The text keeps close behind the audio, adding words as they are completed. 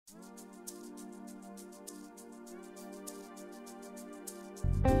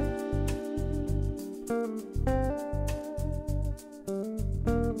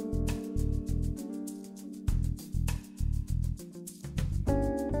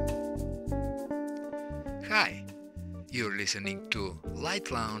Hi, you're listening to Light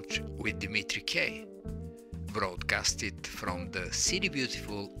Lounge with Dimitri K, broadcasted from the city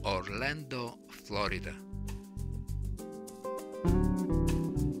beautiful Orlando, Florida.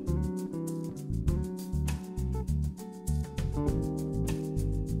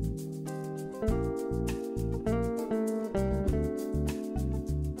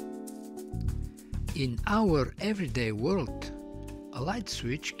 In our everyday world, a light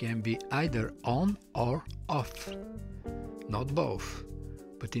switch can be either on or off. Not both,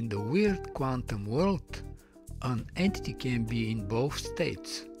 but in the weird quantum world, an entity can be in both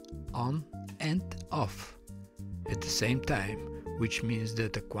states, on and off, at the same time, which means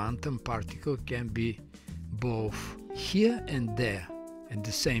that a quantum particle can be both here and there at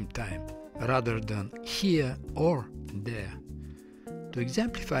the same time, rather than here or there. To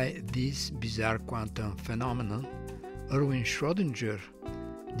exemplify this bizarre quantum phenomenon, Erwin Schrödinger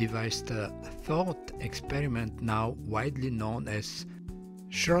devised a thought experiment now widely known as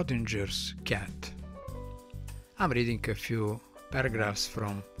Schrödinger's cat. I'm reading a few paragraphs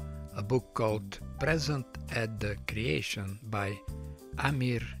from a book called Present at the Creation by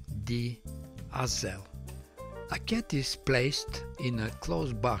Amir D. Azel. A cat is placed in a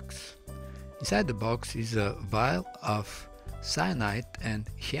closed box. Inside the box is a vial of cyanide and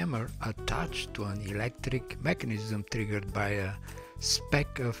hammer attached to an electric mechanism triggered by a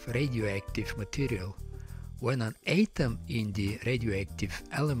speck of radioactive material. When an atom in the radioactive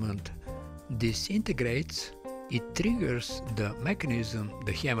element disintegrates, it triggers the mechanism,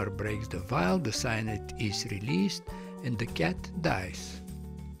 the hammer breaks the vial, the cyanide is released, and the cat dies.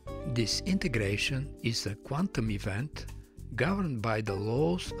 Disintegration is a quantum event governed by the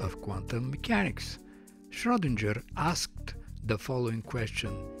laws of quantum mechanics. Schrödinger asked the following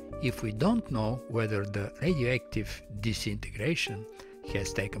question: if we don't know whether the radioactive disintegration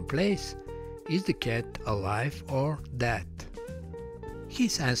has taken place, is the cat alive or dead?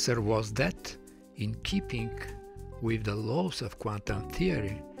 His answer was that, in keeping with the laws of quantum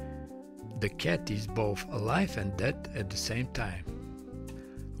theory, the cat is both alive and dead at the same time.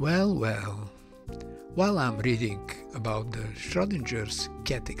 Well, while I'm reading about the Schrödinger's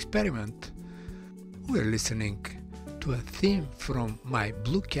cat experiment, we're listening to a theme from my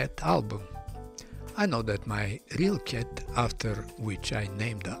Blue Cat album. I know that my real cat, after which I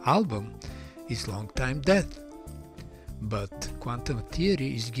named the album, is long time dead. But quantum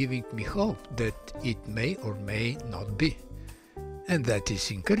theory is giving me hope that it may or may not be. And that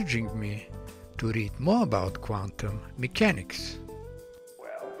is encouraging me to read more about quantum mechanics.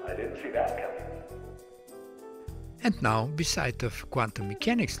 Well, I didn't see that coming. And now, beside of quantum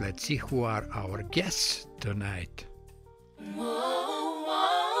mechanics, let's see who are our guests tonight. Whoa,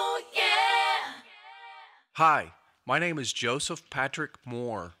 whoa, yeah. Hi, my name is Joseph Patrick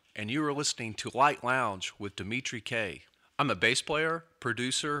Moore, and you are listening to Light Lounge with Dimitri K. I'm a bass player,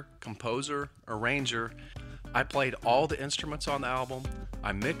 producer, composer, arranger. I played all the instruments on the album,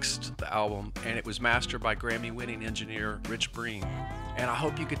 I mixed the album, and it was mastered by Grammy-winning engineer Rich Breen. And I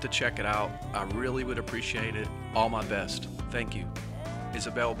hope you get to check it out. I really would appreciate it. All my best. Thank you. It's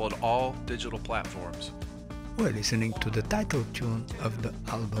available on all digital platforms. We're listening to the title tune of the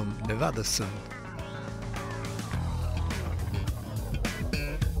album Nevada Sun.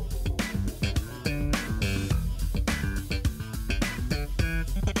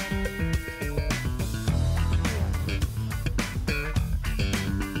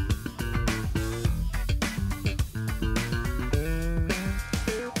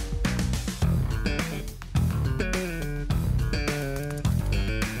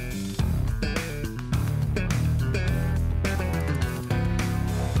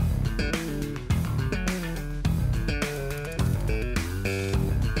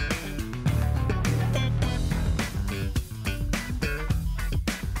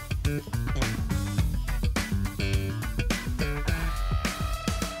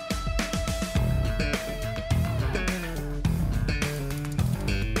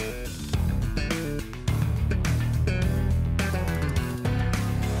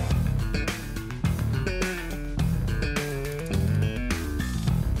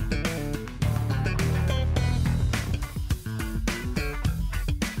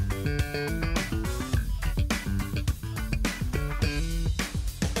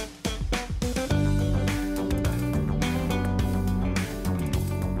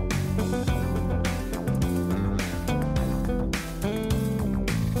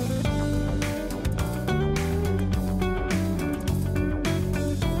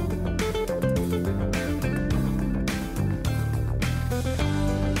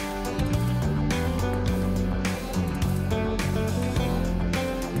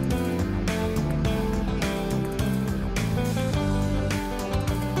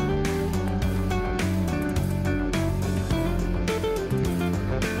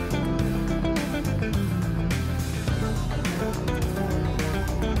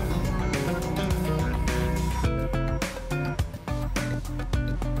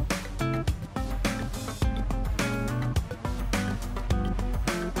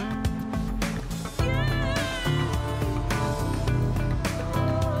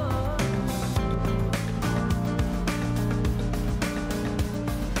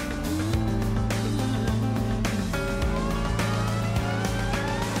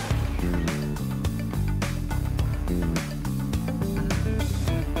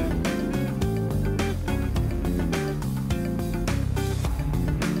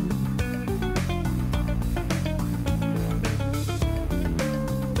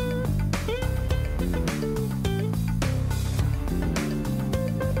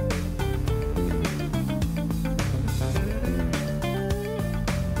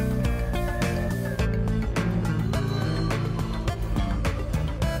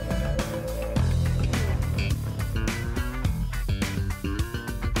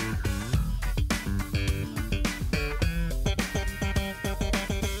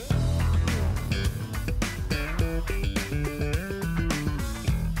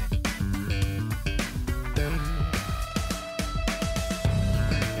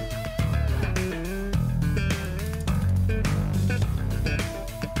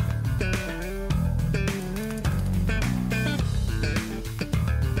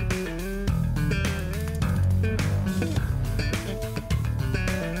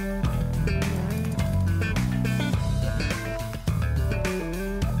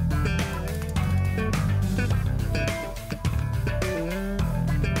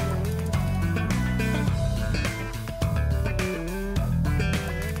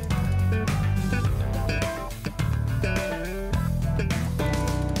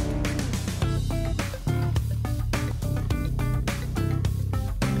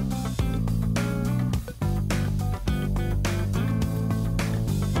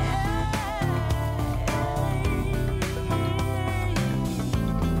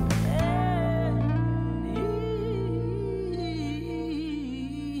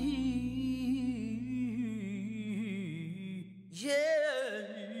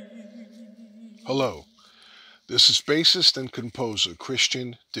 Hello, this is bassist and composer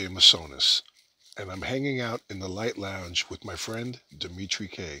Christian de Mesones, and I'm hanging out in the Light Lounge with my friend Dimitri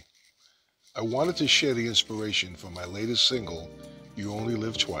K. I wanted to share the inspiration for my latest single, You Only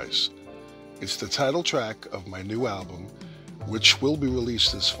Live Twice. It's the title track of my new album, which will be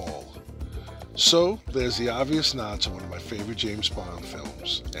released this fall. So, there's the obvious nod to one of my favorite James Bond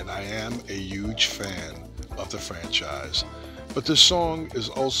films, and I am a huge fan of the franchise. But this song is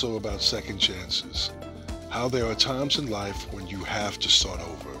also about second chances, how there are times in life when you have to start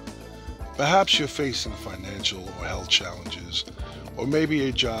over. Perhaps you're facing financial or health challenges, or maybe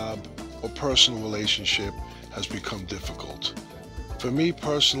a job or personal relationship has become difficult. For me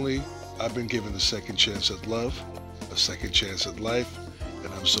personally, I've been given a second chance at love, a second chance at life,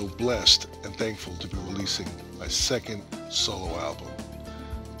 and I'm so blessed and thankful to be releasing my second solo album.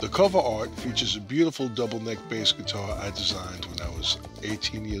 The cover art features a beautiful double-neck bass guitar I designed when I was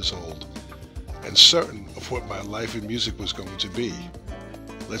 18 years old, and certain of what my life in music was going to be.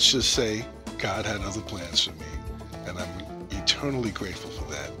 Let's just say God had other plans for me, and I'm eternally grateful for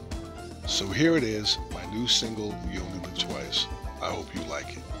that. So here it is, my new single, You Only Live Twice. I hope you like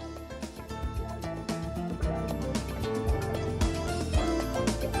it.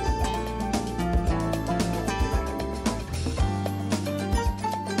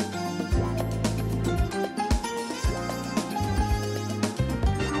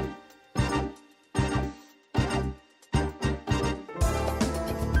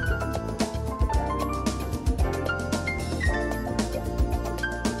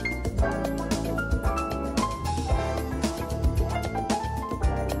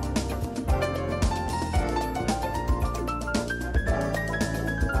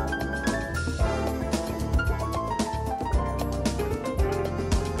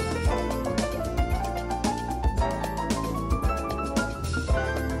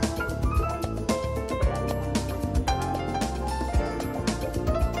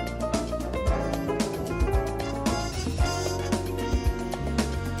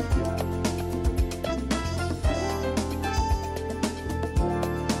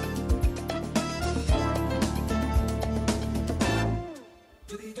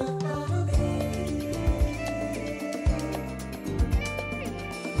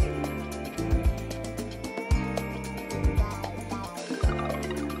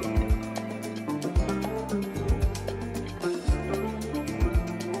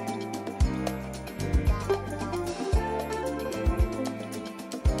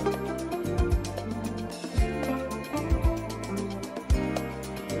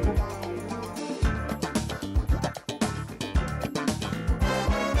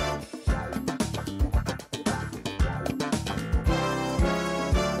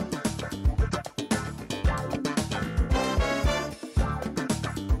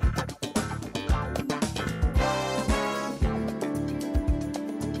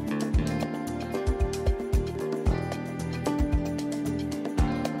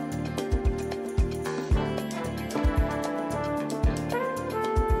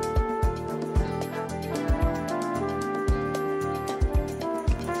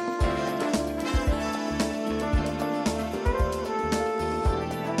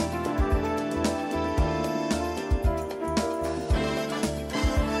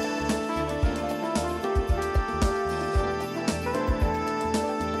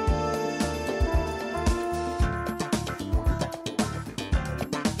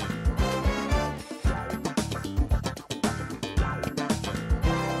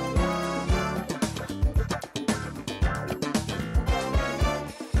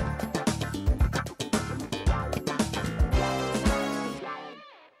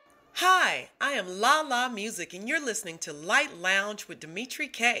 Hi, I am LaLaMusiq, and you're listening to Light Lounge with Dimitri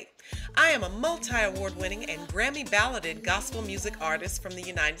K. I am a multi-award winning and Grammy-balloted gospel music artist from the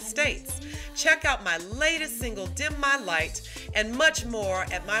United States. Check out my latest single, Dim My Light, and much more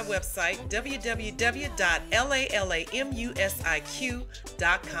at my website,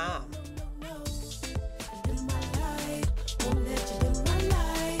 www.LaLaMusiq.com.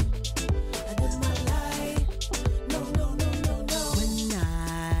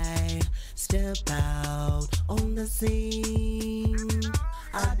 Step out on the scene,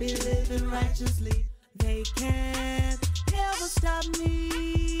 I be living righteously. They can't ever stop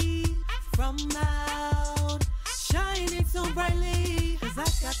me from out shining so brightly. 'Cause I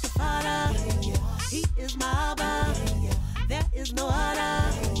got the Father, He is my Abba, there is no other.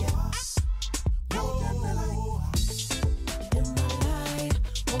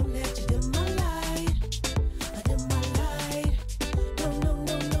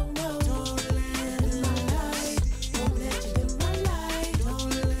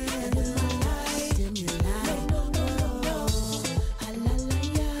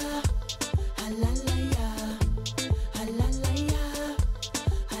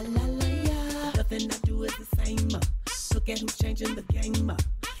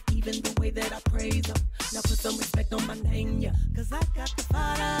 even the way that I praise him. Now put some respect on my name, yeah. Cause I got the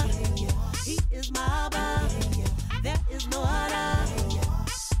Father, he is my Abba, there is no other.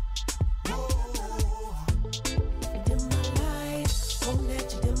 Dim my light, won't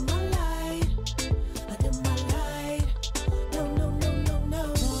let you dim my light. I dim my light, no, no, no, no,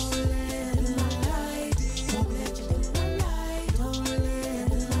 no. Don't let dim my light, won't let you dim my light. Don't let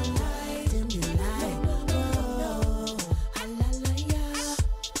dim my light, dim your light. No, no, no, no. Hallelujah,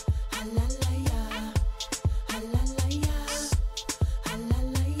 hallelujah, hallelujah,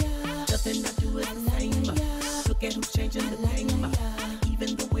 hallelujah. Nothing I do is the same. Look at who's changing the game.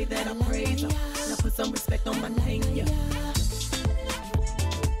 Even the way that I praise him. Now put some respect on my name, yeah.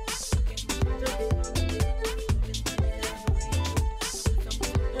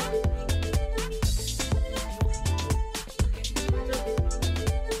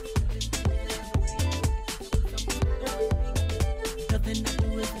 Nothing I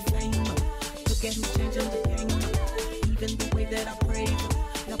do is the same. Look at who's changing the game. Even the way that I praise him.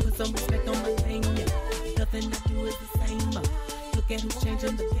 Now put some respect on my name, yeah. Nothing I do is the same. Look at who's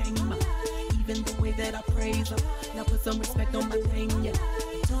changing the game. Even the way that I praise him. Now put some respect on my name, yeah.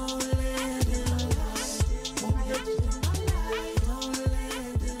 Don't let it don't let it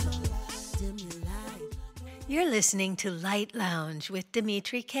dim your light. You're listening to Light Lounge with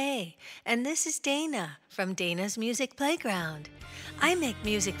Dimitri K. And this is Dana from Dana's Music Playground. I make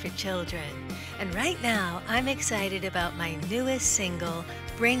music for children. And right now, I'm excited about my newest single,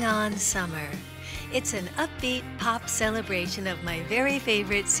 Bring On Summer. It's an upbeat pop celebration of my very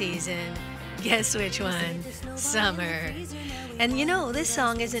favorite season. Guess which one? Summer. And you know, this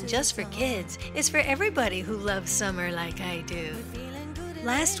song isn't just for kids. It's for everybody who loves summer like I do.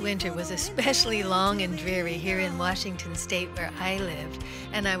 Last winter was especially long and dreary here in Washington State where I lived,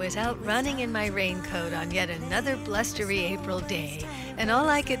 and I was out running in my raincoat on yet another blustery April day, and all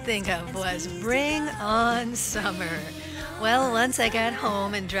I could think of was bring on summer. Well, once I got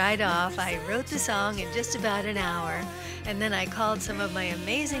home and dried off, I wrote the song in just about an hour, and then I called some of my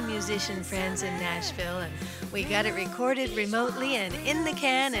amazing musician friends in Nashville, and we got it recorded remotely and in the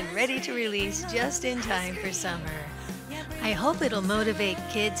can and ready to release just in time for summer. I hope it'll motivate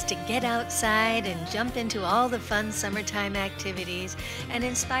kids to get outside and jump into all the fun summertime activities and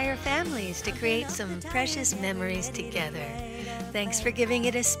inspire families to create some precious memories together. Thanks for giving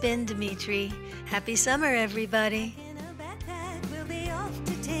it a spin, Dimitri. Happy summer, everybody. We'll be off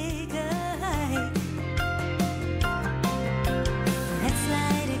to take a hike. Let's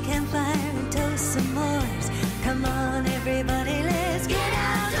light a campfire and toast some s'mores. Come on, everybody, let's get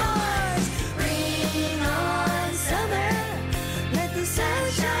outdoors. Bring on summer. Let the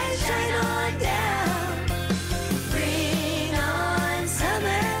sunshine shine on down. Bring on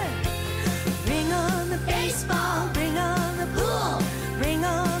summer. Bring on the baseball. Bring on the pool. Bring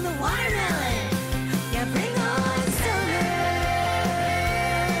on the watermelon. Yeah, bring on summer.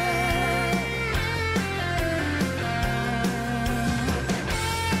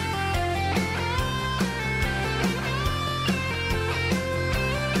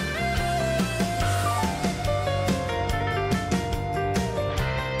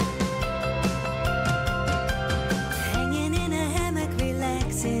 Hanging in a hammock,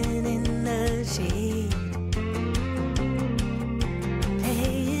 relaxing in the shade.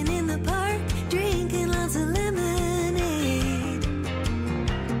 Playing in the park, drinking lots of lemonade.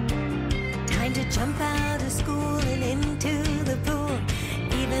 Time to jump out of school and into the pool.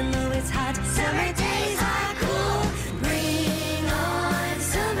 Even though it's hot, summer days are cool. Bring on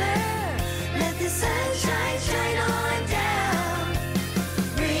summer. Let the sunshine shine on down.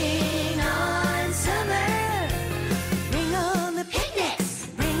 Bring on summer. Bring on the picnics.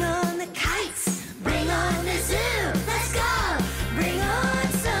 Bring on the kites. Bring on the zoo. Let's go. Bring on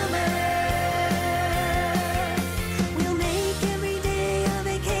summer. We'll make every day a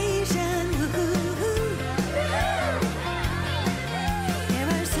vacation. Woo-hoo-hoo. There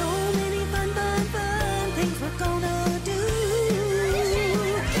are so many fun things we're gonna do.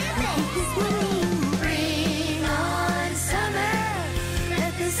 We'll keep this moving. Bring on summer.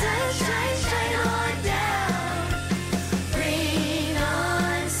 Let the sunshine shine on down. Bring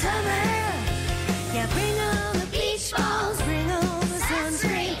on summer. Yeah, bring on the beach balls. Bring on the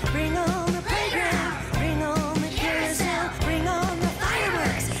sunscreen. Bring on the playground. Bring on the carousel. Bring on the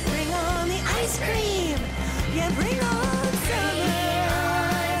fireworks. Bring on the ice cream. Yeah, bring on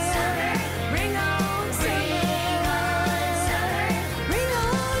summer. Bring on summer. Bring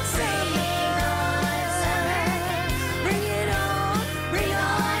on summer. Bring it on. Bring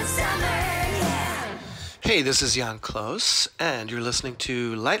on summer. Yeah. Hey, this is Jann Klose, and you're listening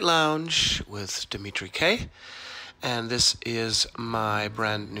to Light Lounge with Dimitri K. and this is my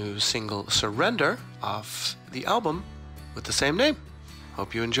brand new single Surrender off the album with the same name.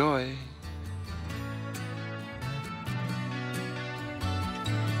 Hope you enjoy.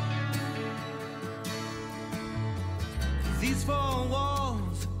 These four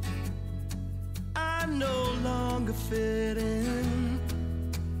walls I no longer fit in.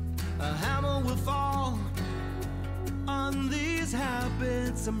 A hammer will fall on these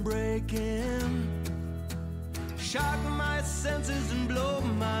habits I'm breaking. Shock my senses and blow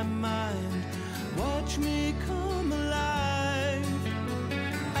my mind. Watch me come alive.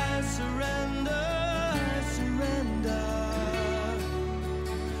 I surrender, I surrender.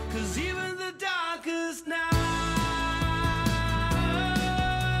 'Cause even the darkest night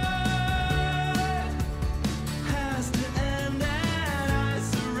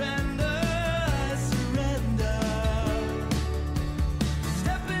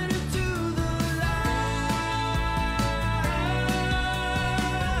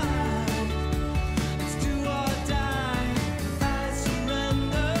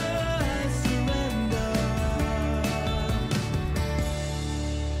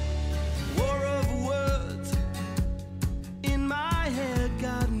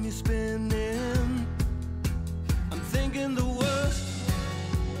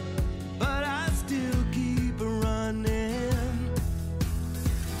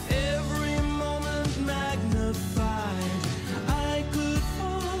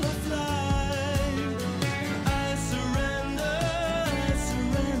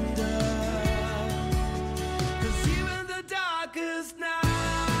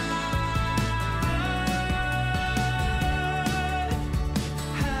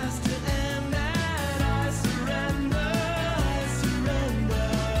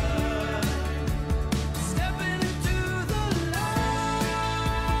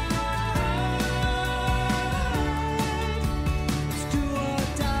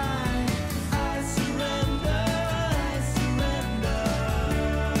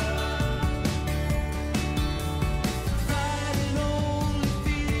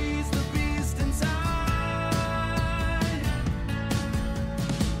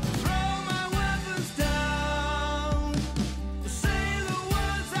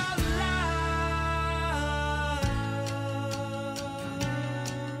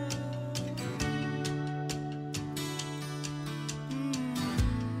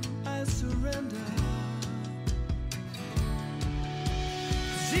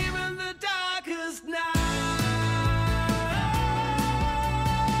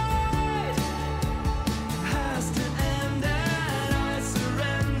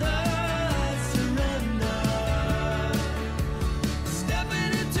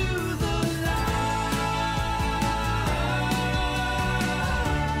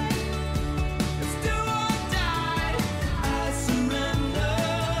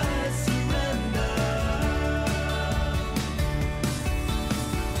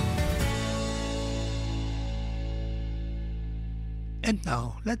And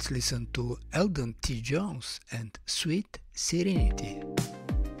now let's listen to Eldon T. Jones and Sweet Serenity.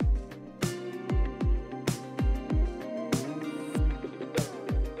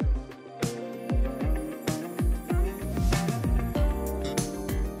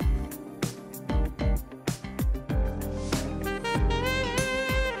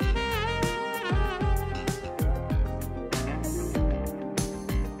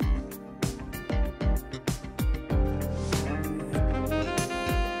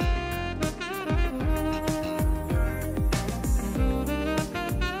 surrender.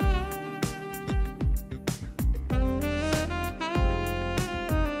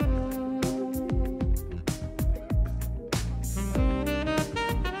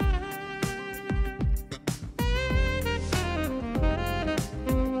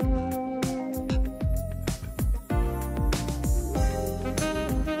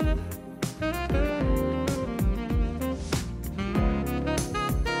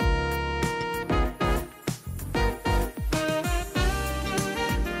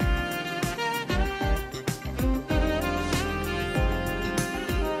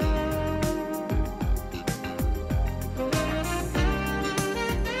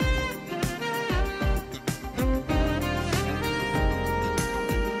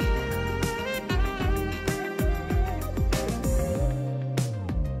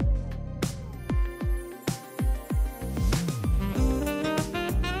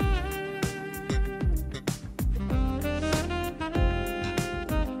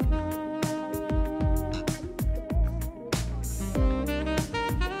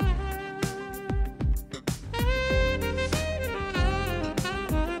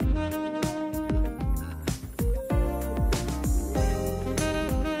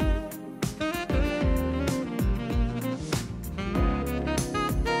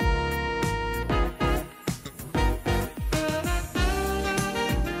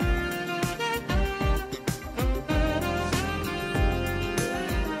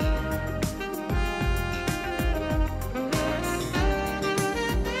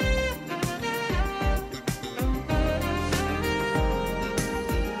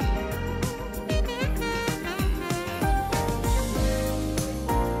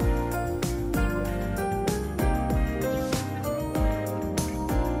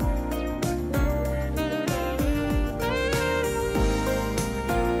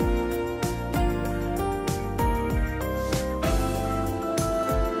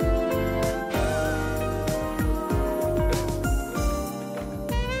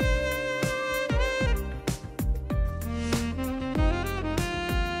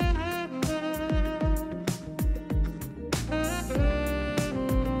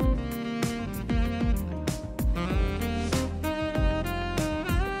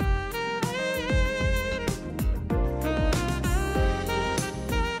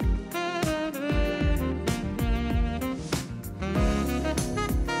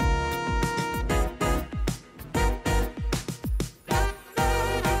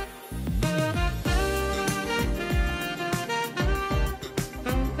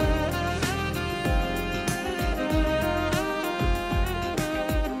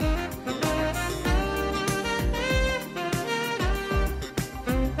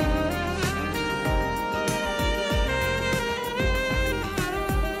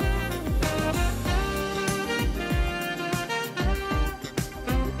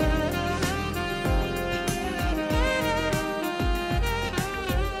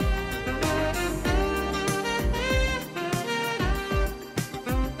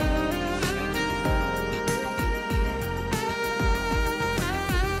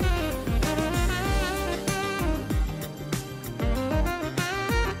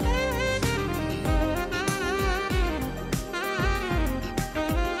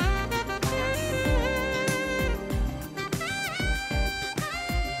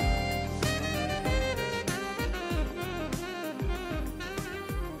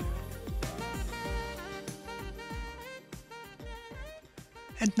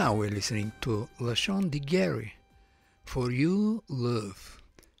 And now we're listening to LaShawn Gary, For You Love,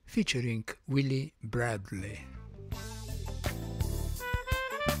 featuring Willie Bradley.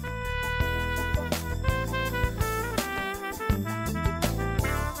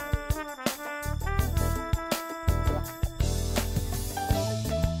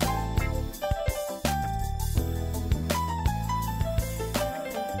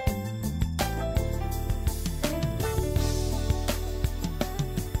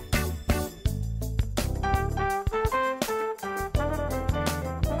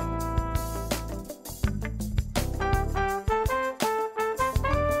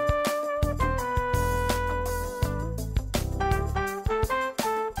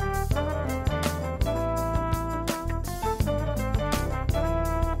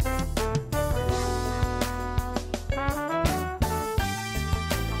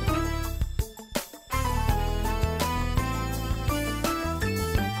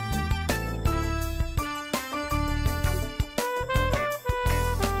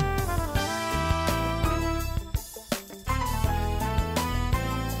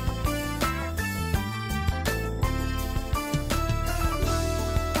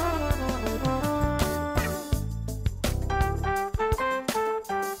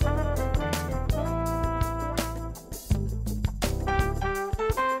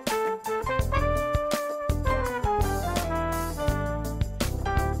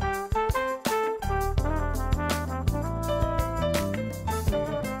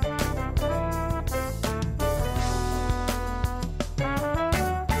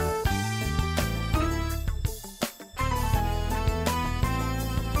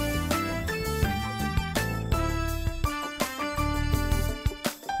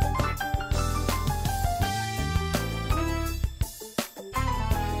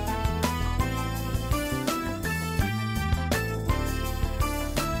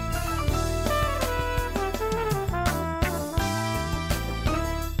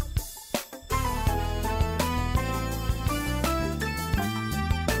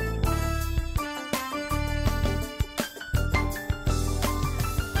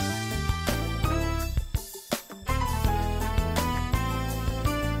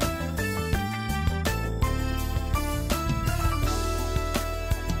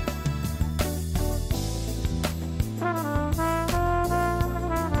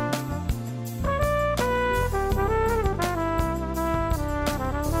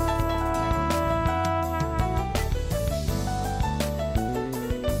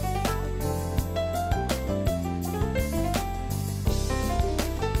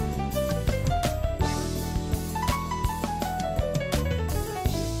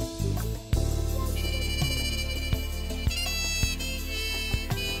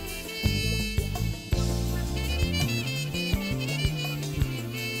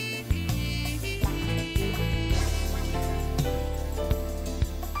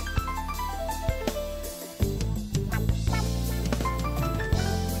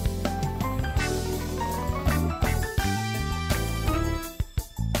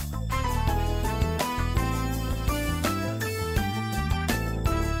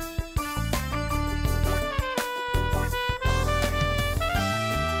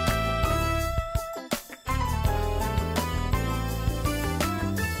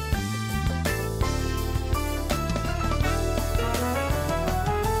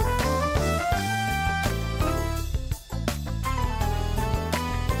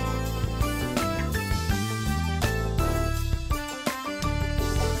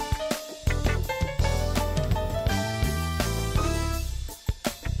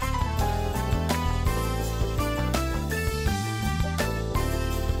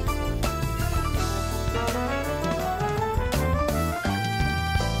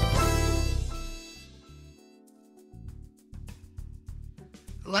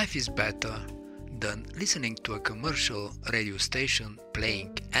 Life is better than listening to a commercial radio station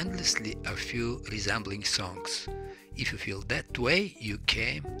playing endlessly a few resembling songs. If you feel that way, you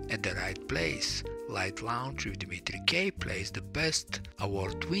came at the right place. Light Lounge with Dimitri K plays the best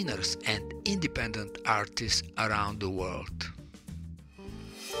award winners and independent artists around the world.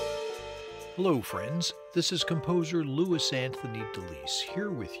 Hello friends, this is composer Louis Anthony DeLise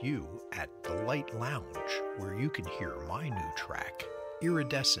here with you at the Light Lounge, where you can hear my new track,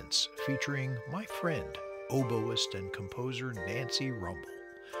 Iridescence, featuring my friend, oboist and composer Nancy Rumble,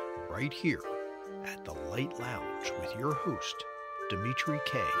 right here at the Light Lounge with your host, Dimitri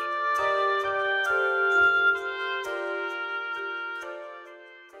K.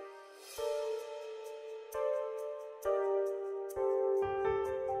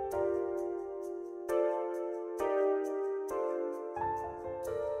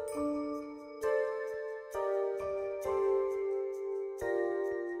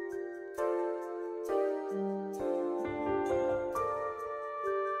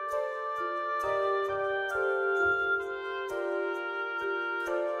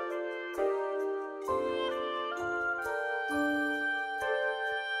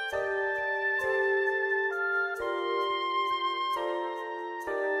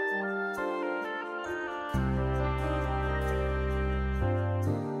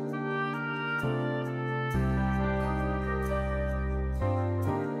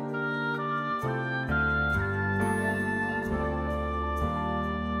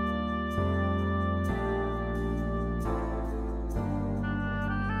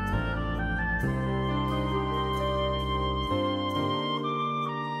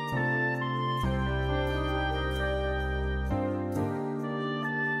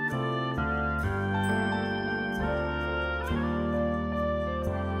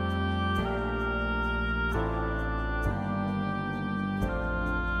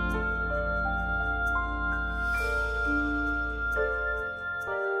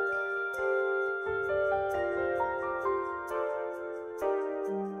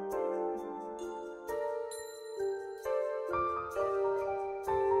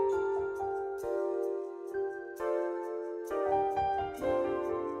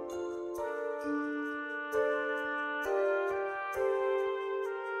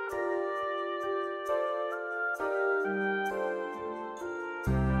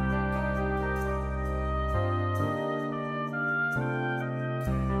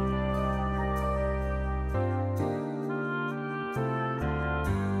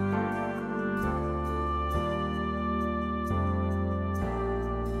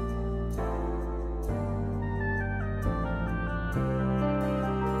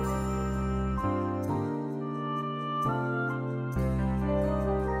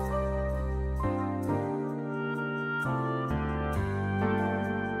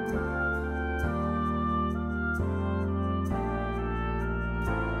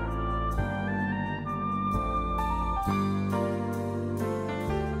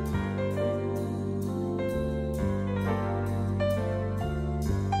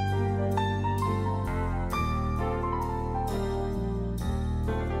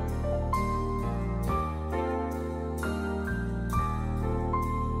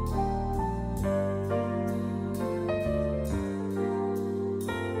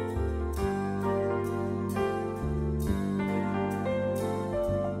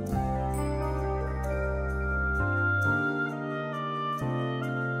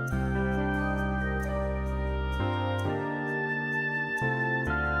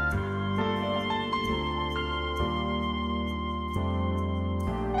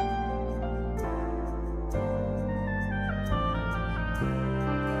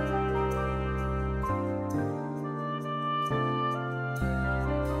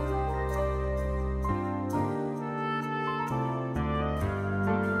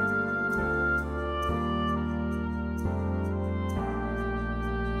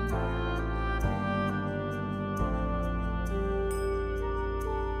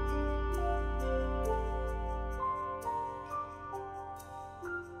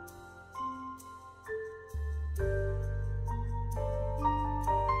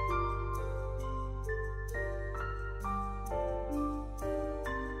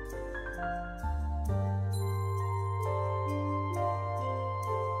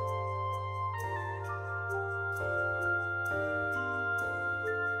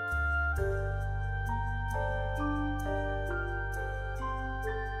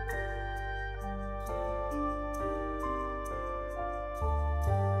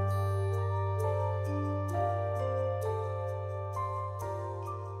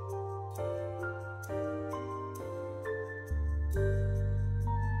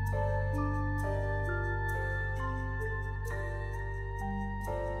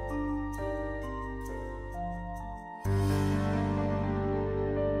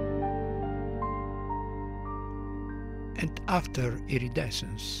 And after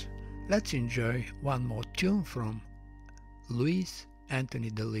Iridescence, let's enjoy one more tune from Louis Anthony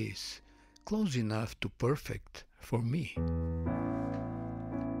DeLise, close enough to perfect for me.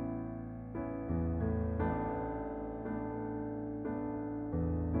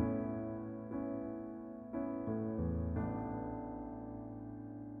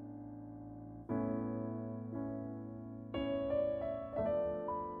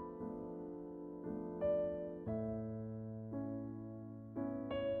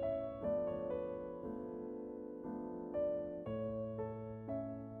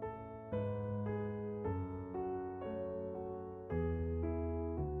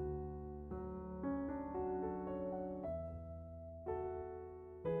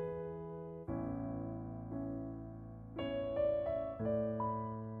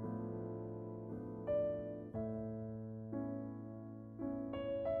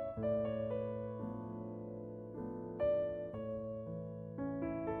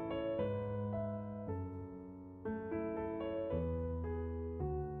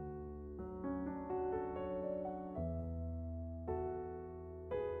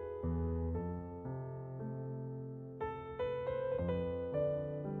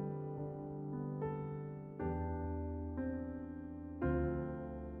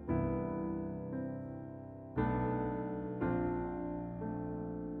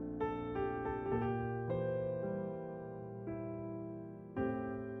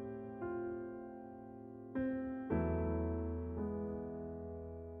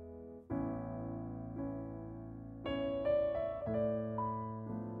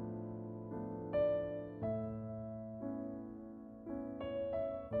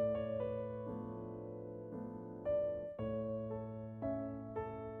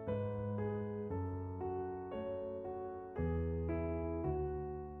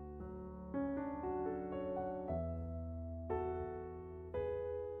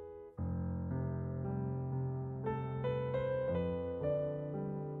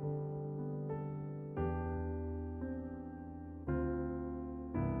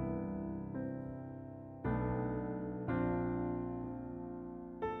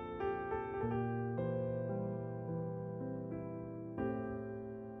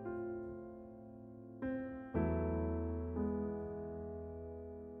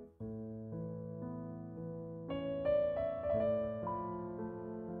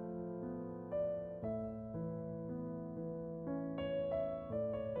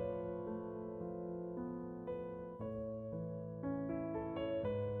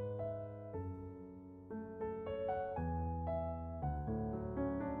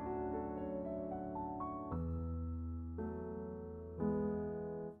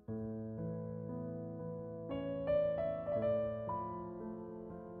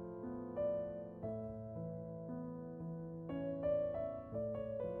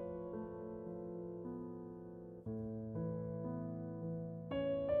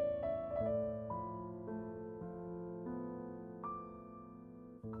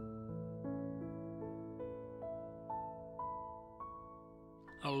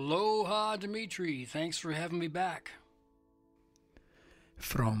 Aloha, Dimitri. Thanks for having me back.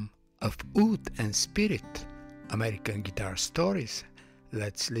 From Of Oud and Spirit, American Guitar Stories,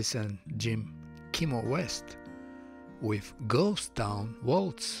 let's listen Jim Kimo West with Ghost Town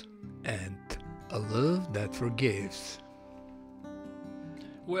Waltz and A Love That Forgives.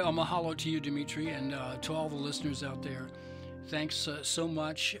 Well, mahalo to you, Dimitri, and to all the listeners out there. Thanks so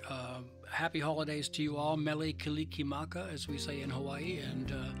much. Happy holidays to you all. Mele Kalikimaka, as we say in Hawaii,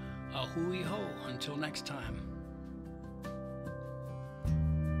 and a hui ho. Until next time.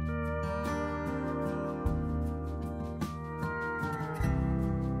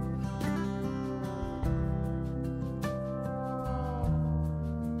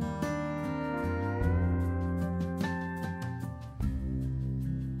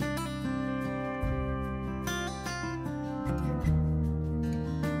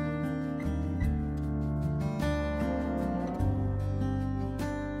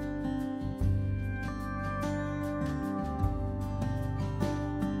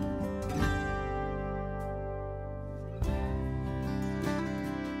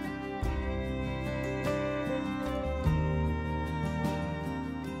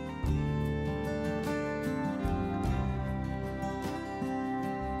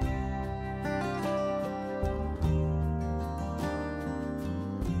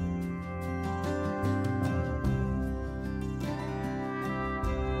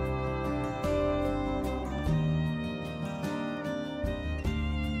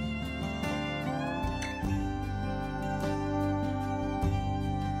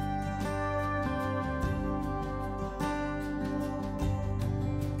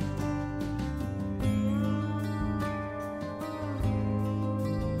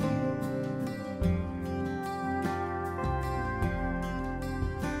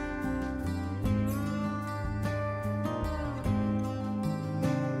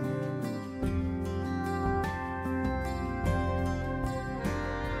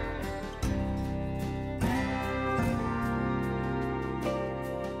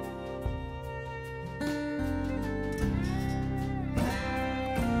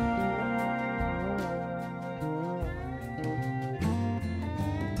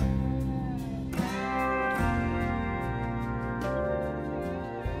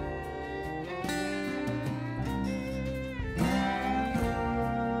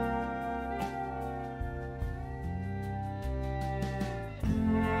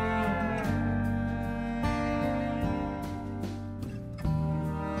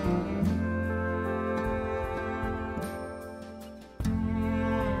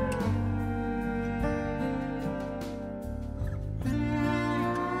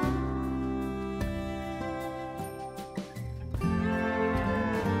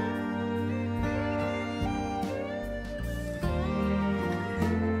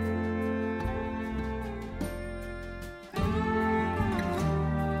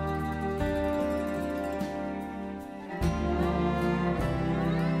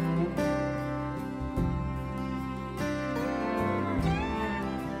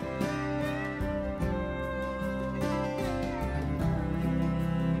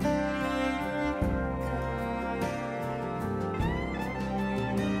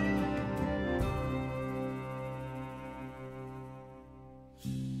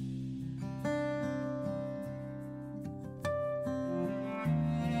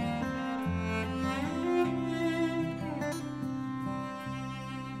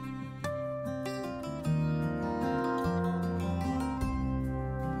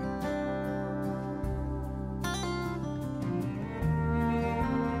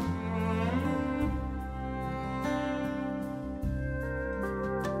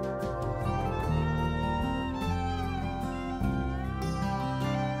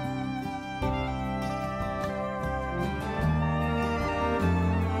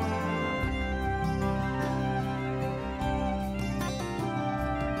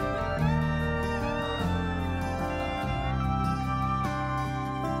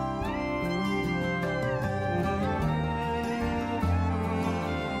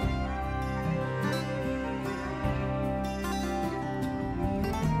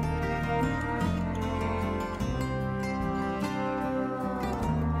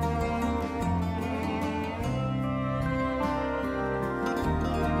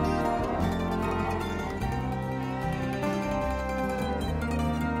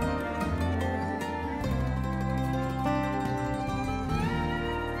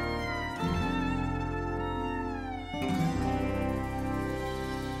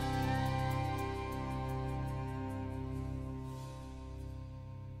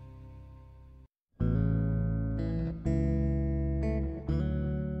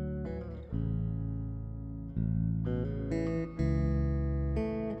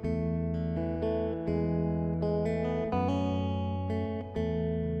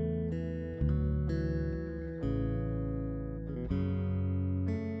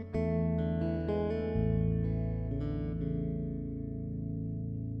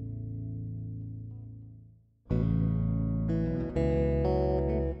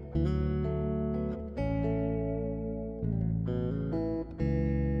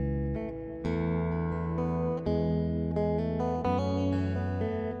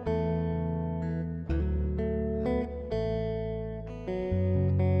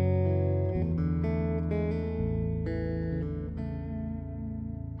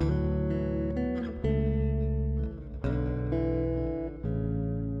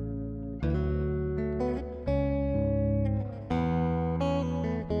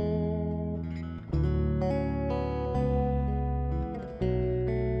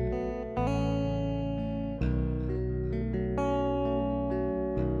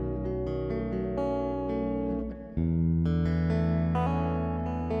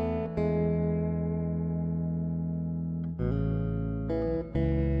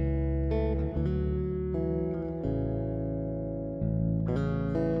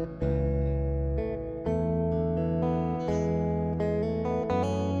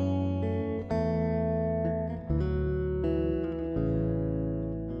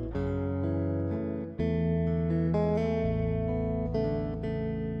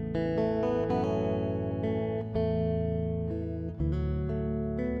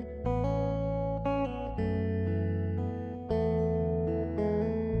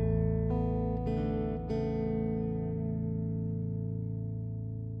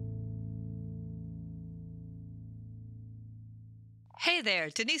 Hey there,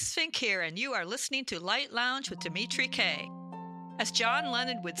 Denise Fink here, and you are listening to Light Lounge with Dimitri K. As John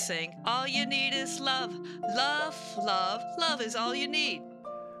Lennon would sing, all you need is love. Love, love, love is all you need.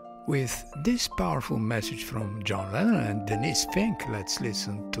 With this powerful message from John Lennon and Denise Fink, let's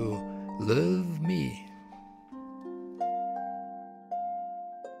listen to Love Me.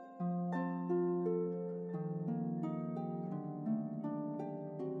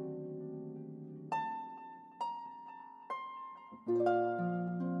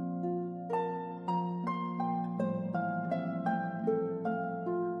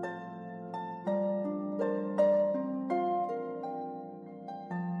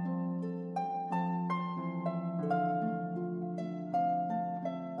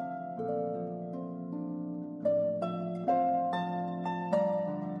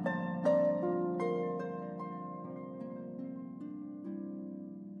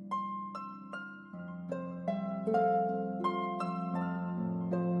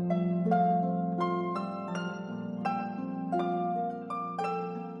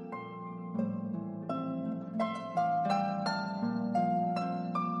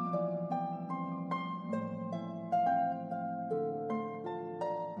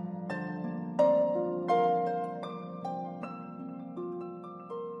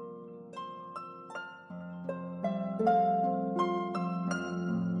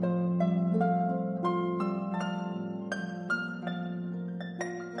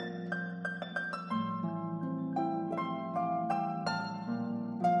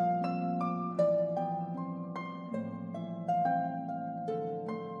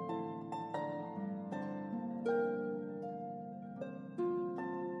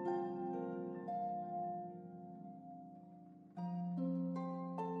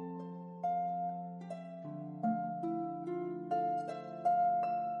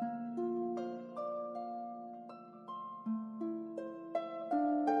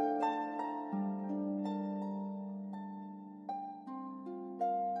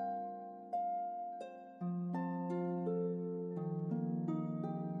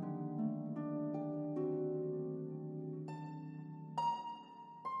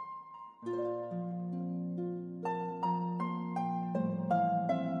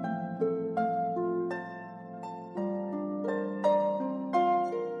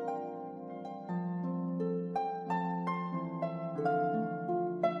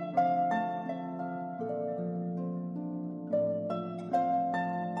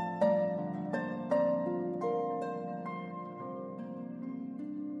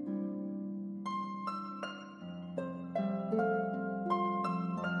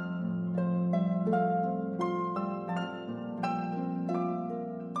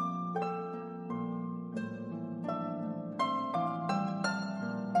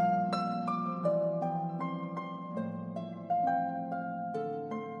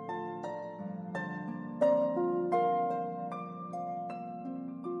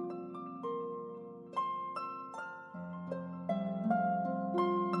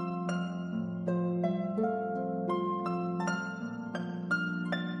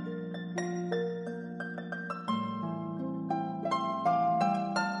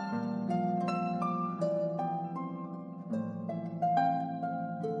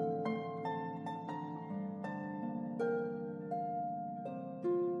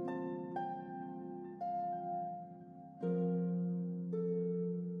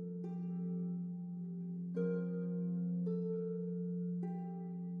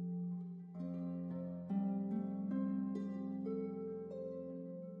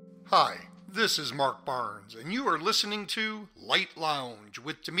 Hi, this is Mark Barnes, and you are listening to Light Lounge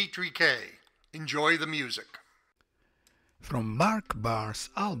with Dimitri K. Enjoy the music. From Mark Barnes'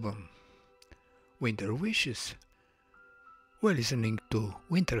 album, Winter Wishes, we're listening to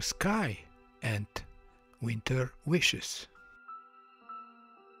Winter Sky and Winter Wishes.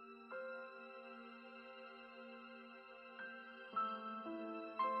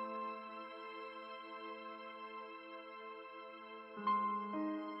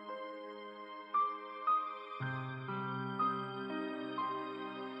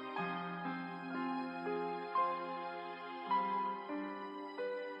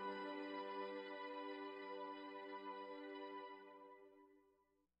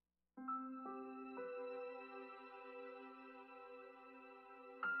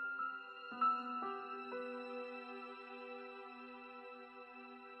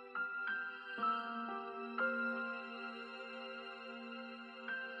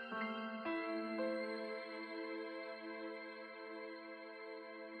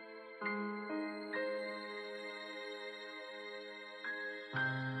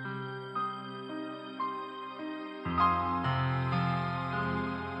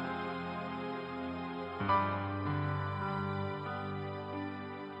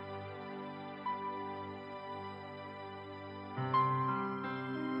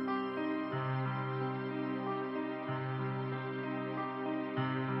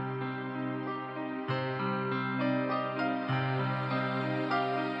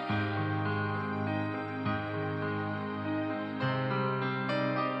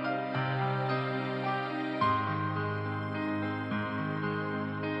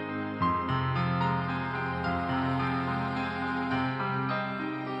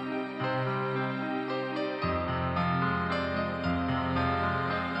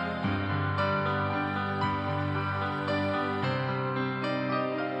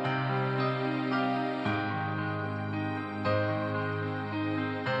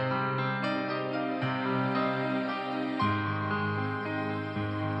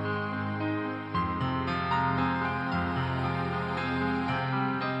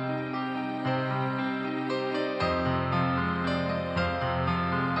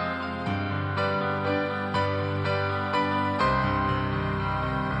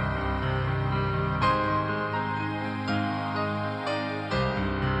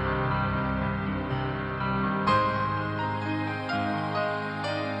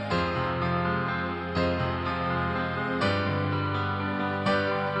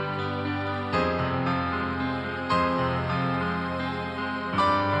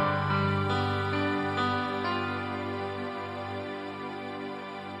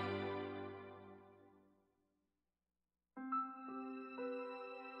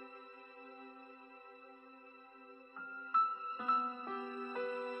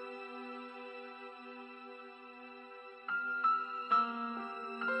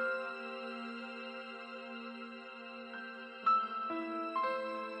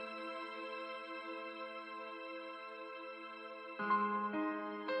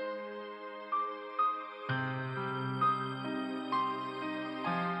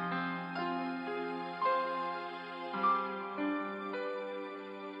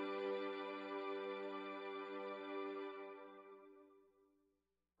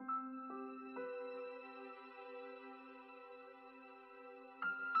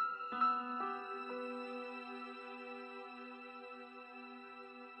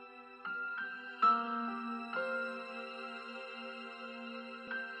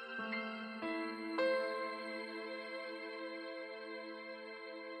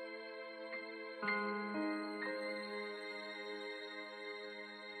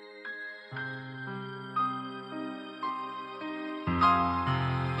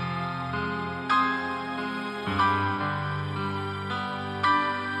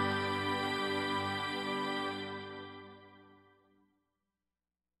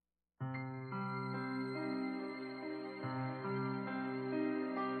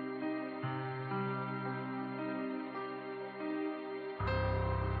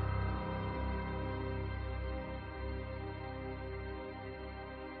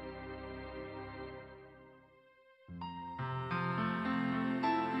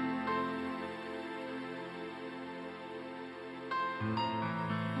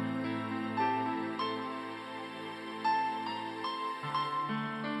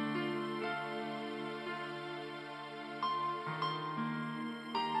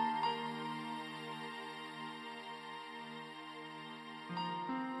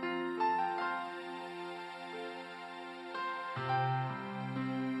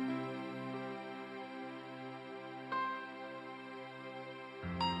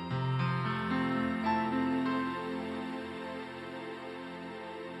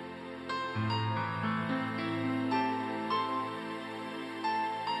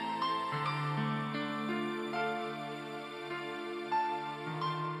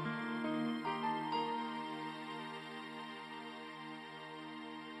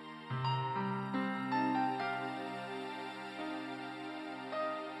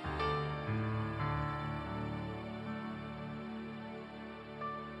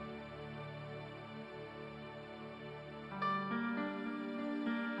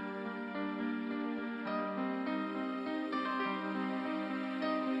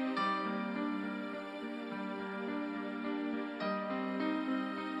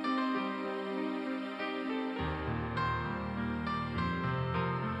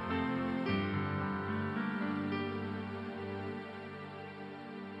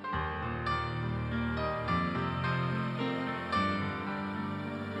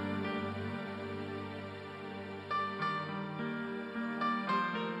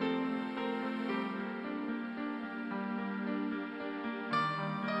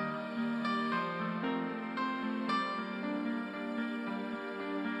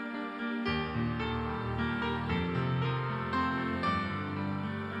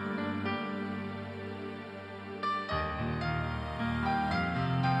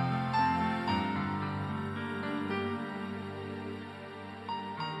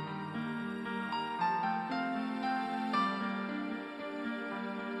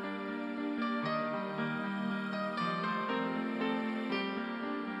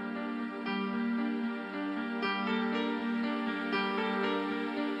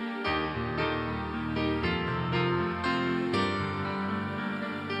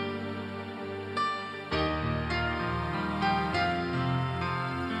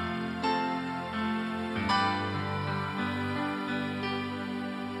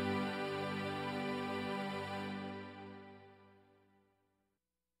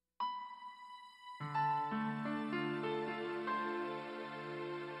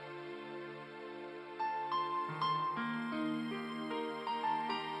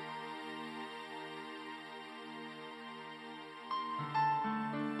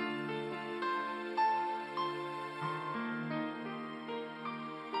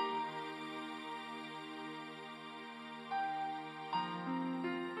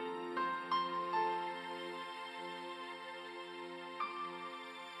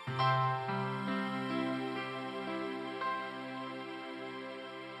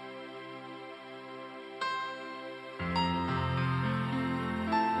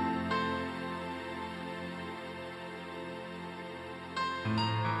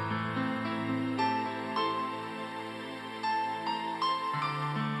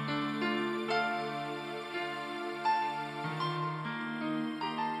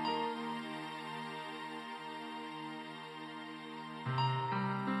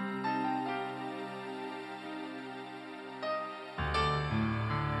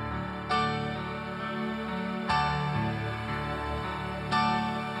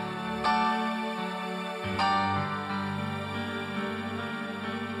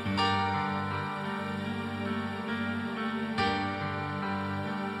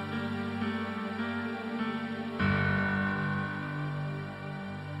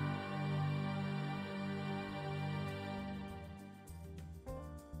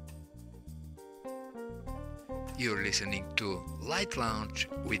 You're listening to Light Lounge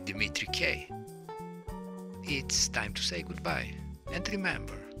with Dimitri K. It's time to say goodbye. And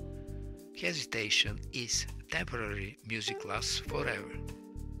remember, hesitation is temporary, music lasts forever.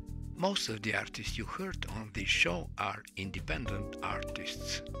 Most of the artists you heard on this show are independent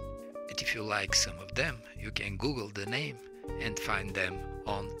artists. And if you like some of them, you can Google the name and find them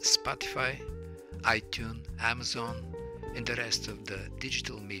on Spotify, iTunes, Amazon, and the rest of the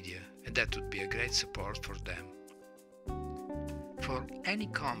digital media, and that would be a great support for them. For any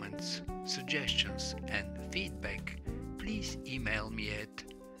comments, suggestions, and feedback, please email me at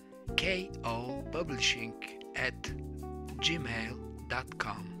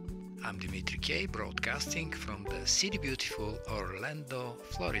kopublishing@gmail.com. I'm Dimitri K, broadcasting from the city beautiful Orlando,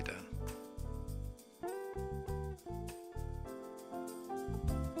 Florida.